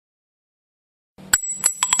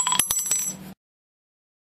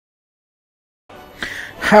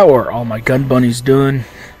How are all my gun bunnies doing?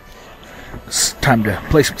 It's time to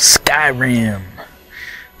play some Skyrim.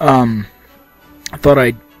 I thought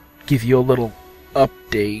I'd give you a little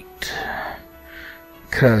update,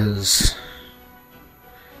 because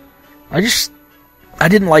I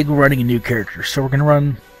didn't like running a new character, so we're gonna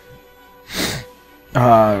run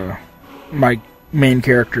my main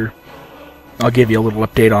character. I'll give you a little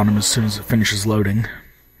update on him as soon as it finishes loading.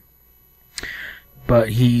 But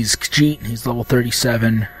he's Khajiit, he's level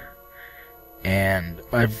 37, and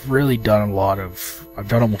I've really done I've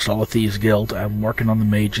done almost all of Thieves Guild. I'm working on the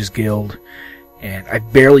Mages Guild, and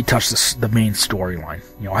I've barely touched the main storyline.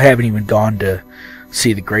 You know, I haven't even gone to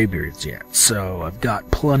see the Greybeards yet, so I've got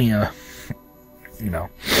plenty of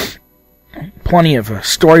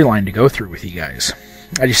storyline to go through with you guys.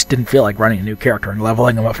 I just didn't feel like running a new character and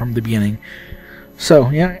leveling them up from the beginning. So,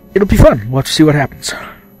 yeah, it'll be fun. We'll have to see what happens.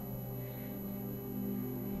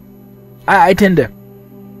 I tend to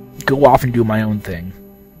go off and do my own thing,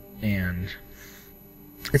 and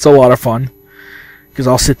it's a lot of fun, because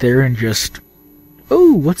I'll sit there and just,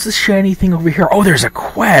 oh, what's this shiny thing over here? Oh, there's a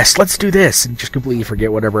quest, let's do this, and just completely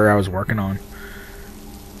forget whatever I was working on.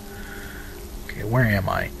 Okay, where am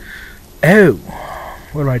I? Oh,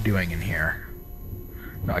 what am I doing in here?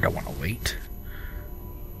 No, I don't want to wait.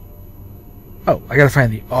 Oh, I gotta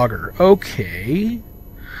find the auger. Okay.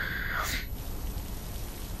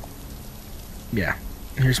 Yeah,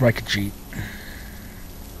 here's my Khajiit.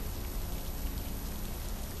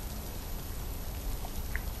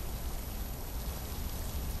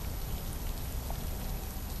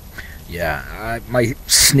 Yeah, my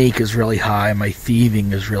sneak is really high, my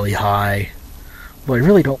thieving is really high, but I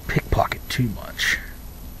really don't pickpocket too much.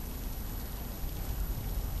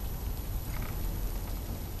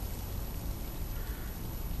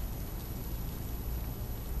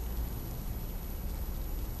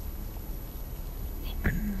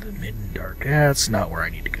 Mid-dark. That's not where I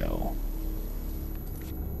need to go.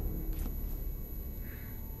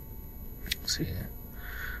 Let's see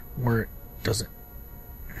where it doesn't.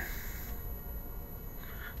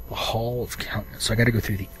 The Hall of Countenance. So I got to go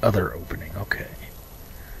through the other opening. Okay.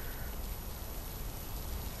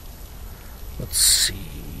 Let's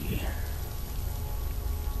see.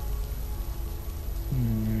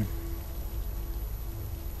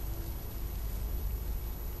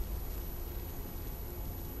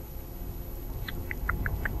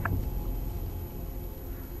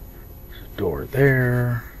 Door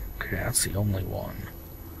there. Okay, that's the only one.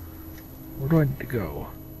 Where do I need to go?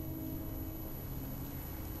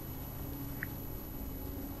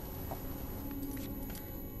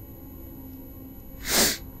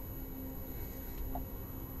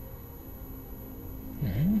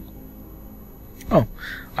 Oh,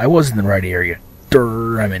 I was in the right area.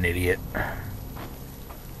 Durr, I'm an idiot.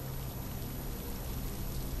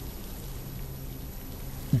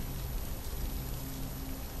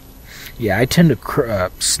 Yeah, I tend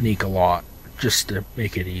to sneak a lot, just to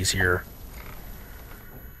make it easier.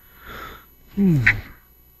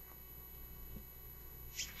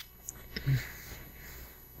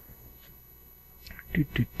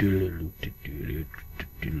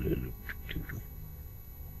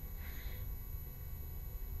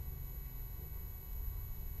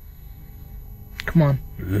 Come on,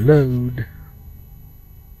 load.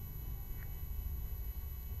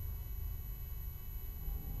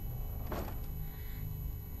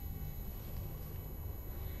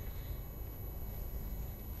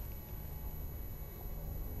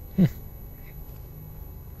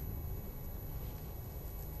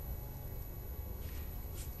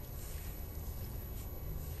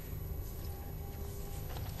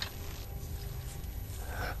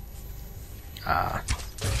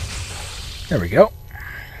 There we go.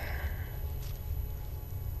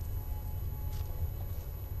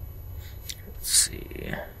 Let's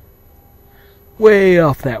see. Way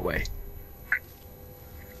off that way.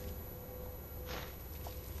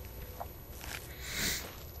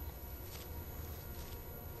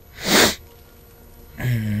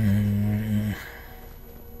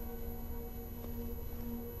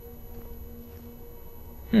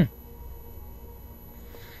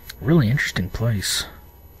 Really interesting place.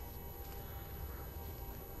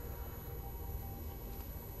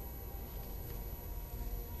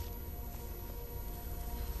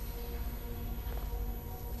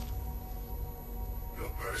 Your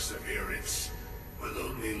perseverance will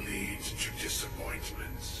only lead to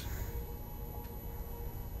disappointments.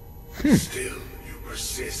 Still, you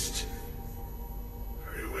persist.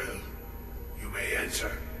 Very well. You may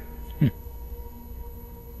enter.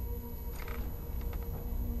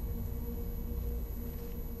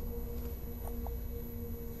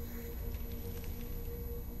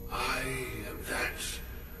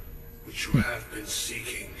 which you have been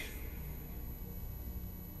seeking.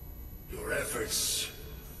 Your efforts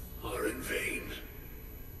are in vain.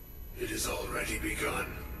 It has already begun.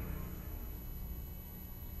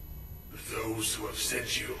 But those who have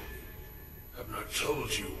sent you have not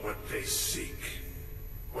told you what they seek,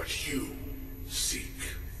 what you seek.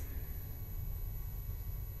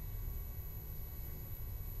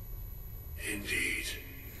 Indeed.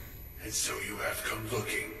 And so you have come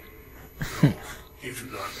looking. No, you do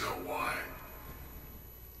not know why.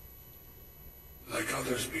 Like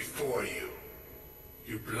others before you,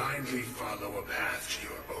 you blindly follow a path to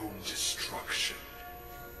your own destruction.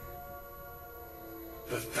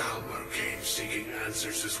 The Thalmor came seeking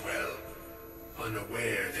answers as well,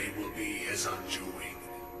 unaware they will be his undoing.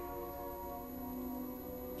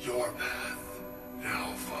 Your path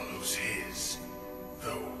now follows his,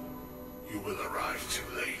 though you will arrive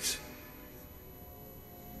too late.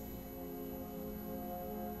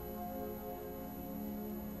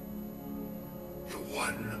 The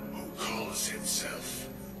one who calls himself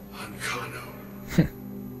Ankano.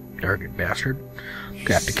 Arrogant bastard.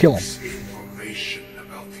 Gonna have to kill him. Information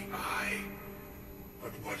about the Eye,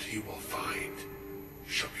 but what he will find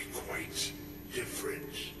shall be quite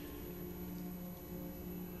different.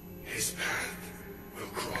 His path will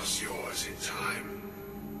cross yours in time,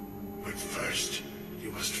 but first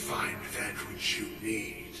you must find that which you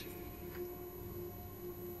need.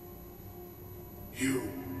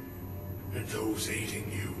 You and those aiding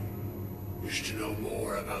you wish to know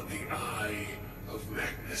more about the Eye of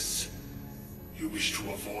Magnus. You wish to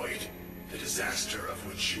avoid the disaster of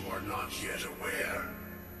which you are not yet aware.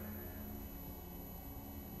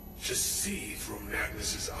 To see through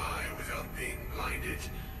Magnus's eye without being blinded,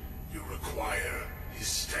 you require his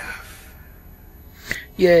staff.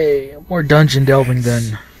 Yay, more dungeon delving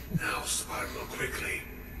then. Now spiral quickly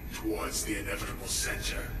towards the inevitable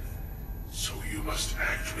center. So you must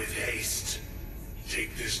act with haste.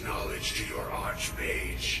 Take this knowledge to your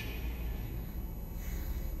archmage.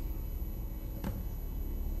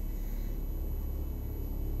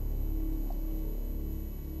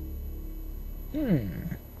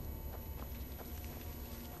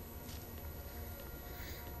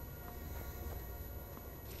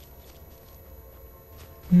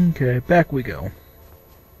 Okay, back we go.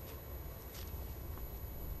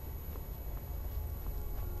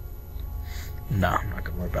 No, I'm not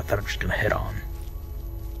gonna worry about that. I'm just gonna head on.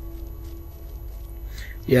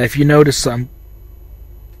 Yeah, if you notice, I'm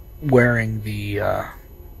wearing the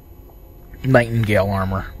Nightingale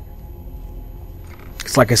armor.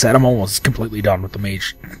 It's like I said, I'm almost completely done with the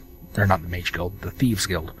Mage, or not the Mage Guild, the Thieves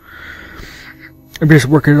Guild. I'm just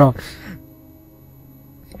working it on.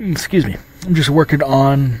 Excuse me. I'm just working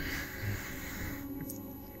on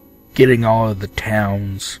getting all of the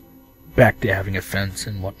towns back to having a fence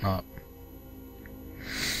and whatnot.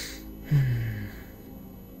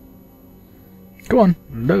 Come on,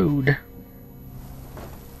 load.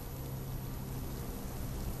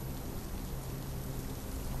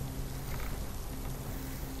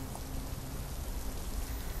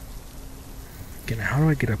 Okay, now how do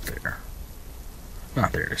I get up there? Ah,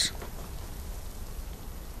 there it is.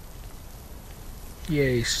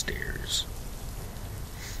 Yay, stairs.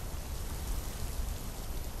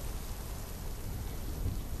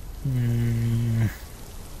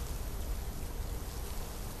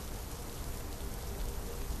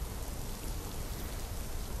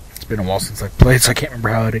 It's been a while since I've played, so I can't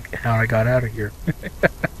remember how I got out of here.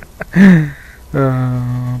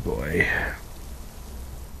 Oh boy.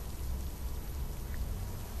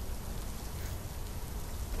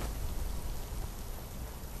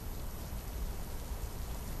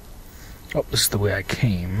 Oh, this is the way I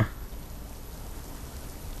came.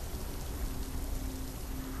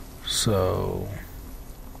 So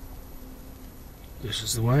this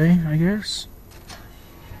is the way, I guess.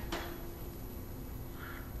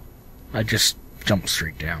 I just jumped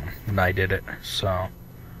straight down when I did it, so.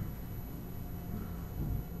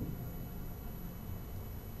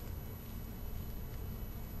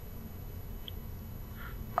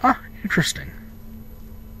 Ah, interesting.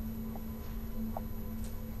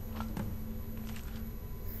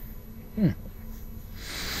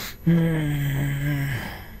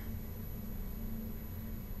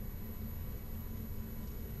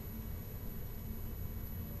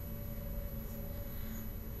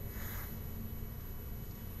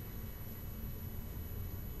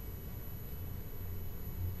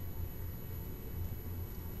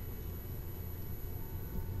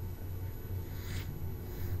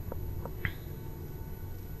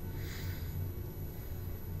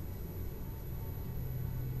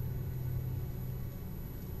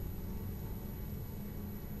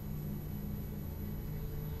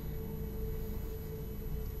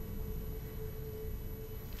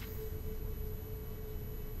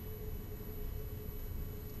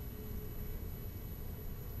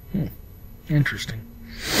 Interesting.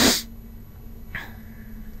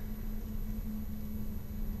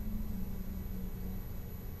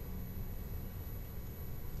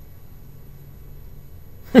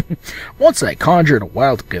 Once I conjured a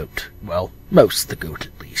wild goat. Well, most of the goat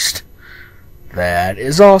at least. That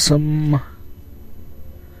is awesome.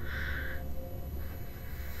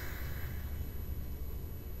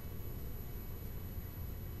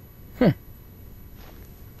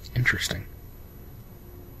 Interesting.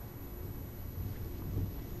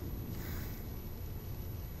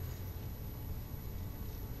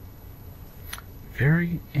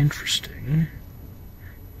 Very interesting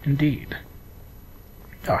indeed.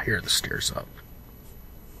 Oh, here are the stairs up.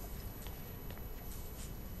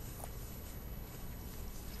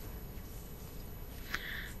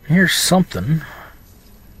 Here's something.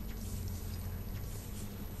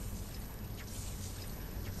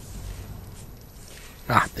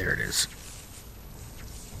 Ah, there it is.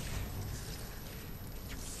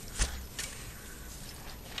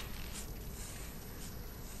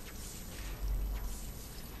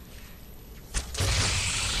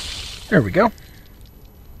 There we go.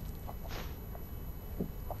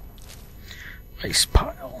 Ice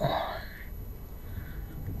pile.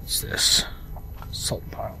 What's this? Salt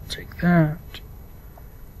pile. Take that.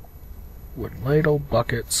 Wooden ladle,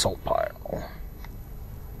 bucket, salt pile.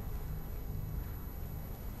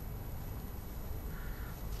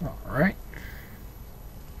 Alright.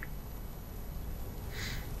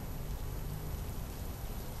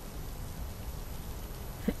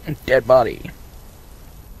 Dead body.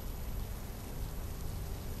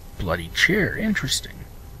 Bloody chair. Interesting.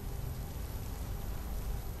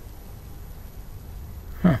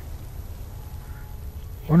 Huh.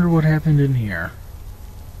 Wonder what happened in here.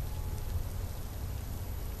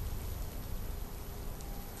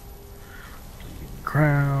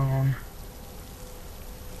 Crown.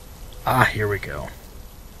 Ah, here we go.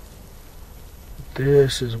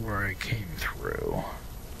 This is where I came through.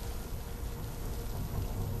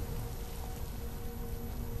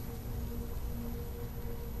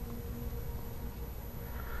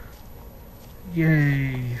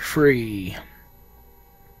 Yay, free.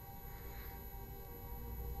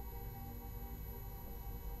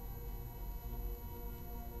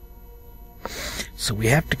 So we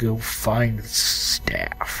have to go find the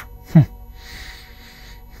staff.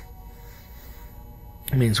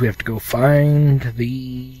 It means we have to go find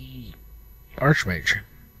the Archmage.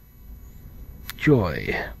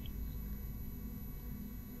 Joy.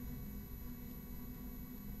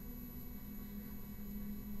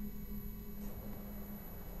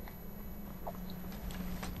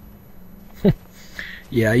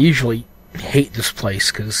 Yeah, I usually hate this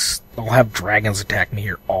place because I'll have dragons attack me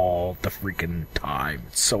here all the freaking time.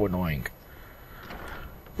 It's so annoying.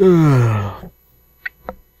 Ugh.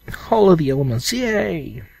 All of the elements,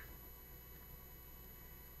 yay!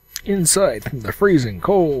 Inside from the freezing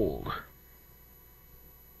cold.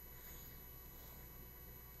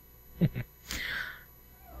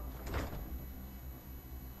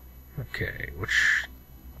 Okay, which...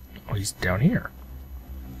 Oh, he's down here.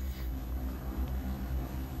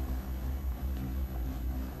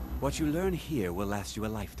 What you learn here will last you a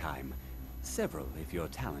lifetime. Several, if you're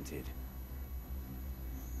talented.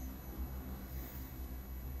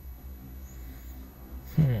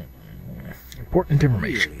 Important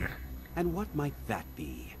information. Really? And what might that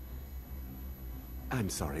be?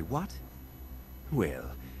 I'm sorry, what?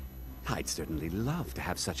 Well, I'd certainly love to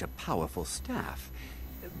have such a powerful staff,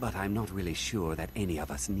 but I'm not really sure that any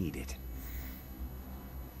of us need it.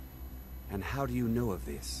 And how do you know of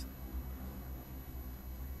this?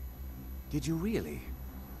 Did you really?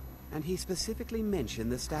 And he specifically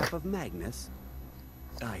mentioned the staff of Magnus?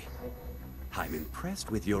 I'm impressed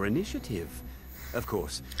with your initiative. Of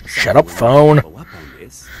course. Shut up, phone. Up on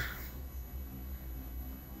this.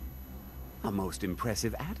 A most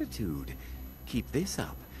impressive attitude. Keep this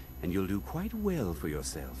up, and you'll do quite well for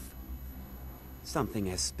yourself. Something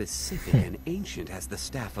as specific and ancient as the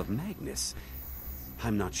staff of Magnus.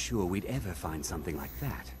 I'm not sure we'd ever find something like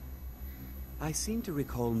that. I seem to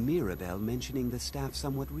recall Mirabelle mentioning the staff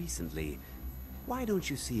somewhat recently. Why don't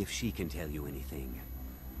you see if she can tell you anything?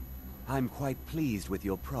 I'm quite pleased with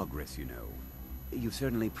your progress, you know. You've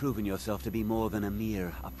certainly proven yourself to be more than a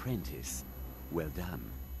mere apprentice. Well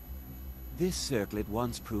done. This circlet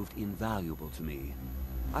once proved invaluable to me.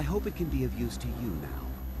 I hope it can be of use to you now.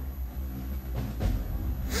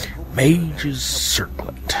 Mage's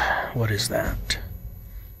Circlet. What is that?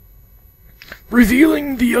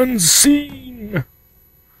 Revealing the unseen!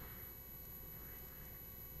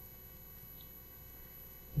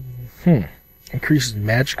 Increases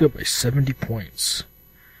magicka by 70 points.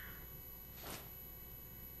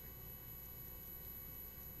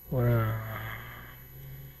 What,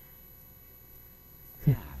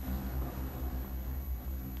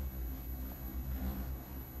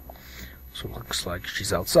 So it looks like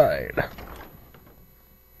she's outside.